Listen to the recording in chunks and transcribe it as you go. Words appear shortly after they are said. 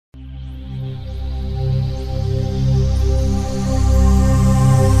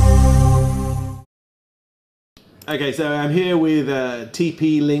Okay, so I'm here with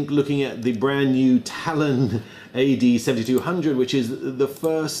TP-Link looking at the brand new Talon AD7200, which is the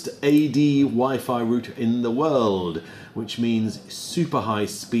first AD Wi-Fi router in the world, which means super high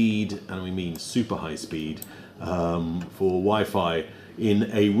speed, and we mean super high speed, for Wi-Fi in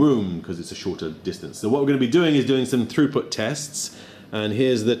a room because it's a shorter distance. So what we're going to be doing is doing some throughput tests, and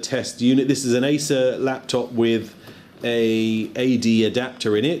here's the test unit. This is an Asus laptop with a AD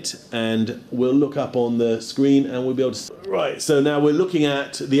adapter in it, and we'll look up on the screen and we'll be able to... Right, so now we're looking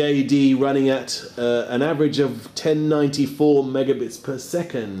at the AD running at an average of 1094 megabits per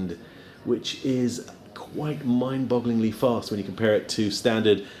second, which is quite mind-bogglingly fast when you compare it to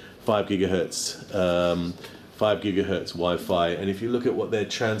standard 5 gigahertz 5 gigahertz Wi-Fi. And if you look at what they're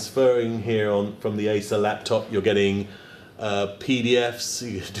transferring here from the Acer laptop, you're getting PDFs,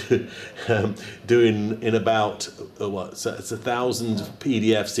 doing in about what? So it's 1,000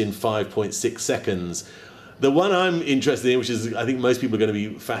 PDFs in 5.6 seconds. The one I'm interested in, which is I think most people are going to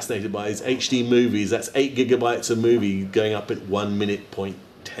be fascinated by, is HD movies. That's 8 gigabytes of movie going up at 1 minute point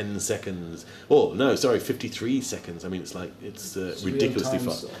 10 seconds. Oh no, sorry, 53 seconds. I mean, it's like it's ridiculously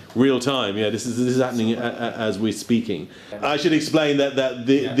fast. Real time, yeah. This is happening as we're speaking. I should explain that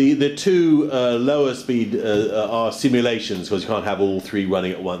the two lower speed are simulations, because you can't have all three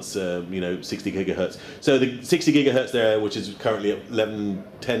running at once. 60 gigahertz. So the 60 gigahertz there, which is currently at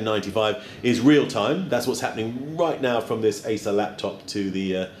 1095, is real time. That's what's happening right now from this Acer laptop to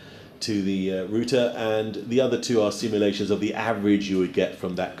the router, and the other two are simulations of the average you would get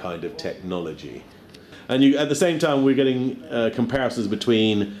from that kind of technology. And at the same time, we're getting comparisons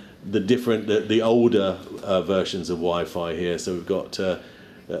between the older versions of Wi-Fi here. So we've got is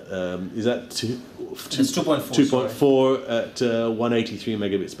that 2.4 at 183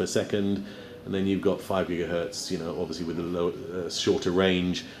 megabits per second, and then you've got 5 gigahertz. Obviously with a shorter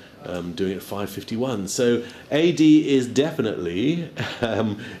range. Doing it at 551. So AD is definitely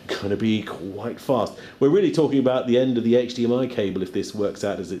going to be quite fast. We're really talking about the end of the HDMI cable if this works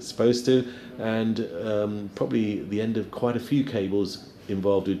out as it's supposed to, and probably the end of quite a few cables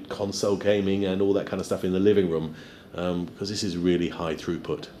involved with console gaming and all that kind of stuff in the living room, because this is really high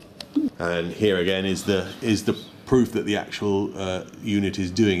throughput. And here again is the proof that the actual unit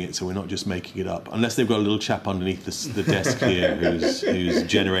is doing it, so we're not just making it up. Unless they've got a little chap underneath the desk here who's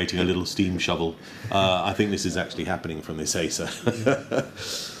generating a little steam shovel. I think this is actually happening from this Acer.